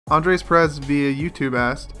Andres Perez via YouTube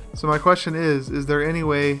asked, so my question is there any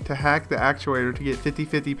way to hack the actuator to get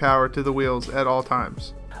 50-50 power to the wheels at all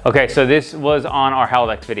times? Okay, so this was on our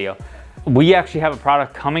Haldex video. We actually have a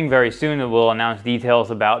product coming very soon that we'll announce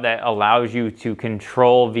details about that allows you to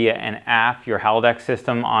control via an app your Haldex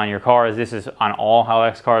system on your cars. This is on all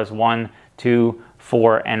Haldex cars, 1, 2,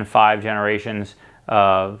 4, and 5 generations.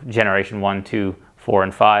 Generation 1, 2, 4,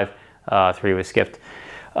 and 5. 3 was skipped.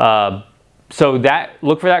 So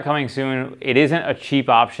look for that coming soon. It isn't a cheap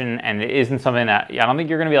option, and it isn't something that, I don't think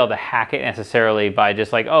you're gonna be able to hack it necessarily by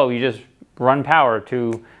just like, oh, you just run power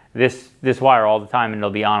to this wire all the time and it'll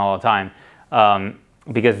be on all the time.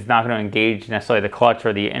 Because it's not gonna engage necessarily the clutch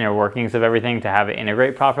or the inner workings of everything to have it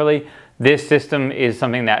integrate properly. This system is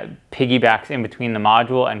something that piggybacks in between the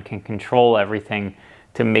module and can control everything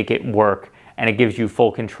to make it work. And it gives you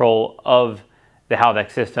full control of the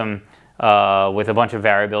Haldex system with a bunch of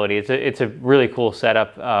variability. It's a really cool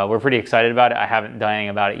setup. We're pretty excited about it. I haven't done anything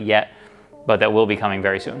about it yet, but that will be coming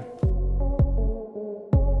very soon.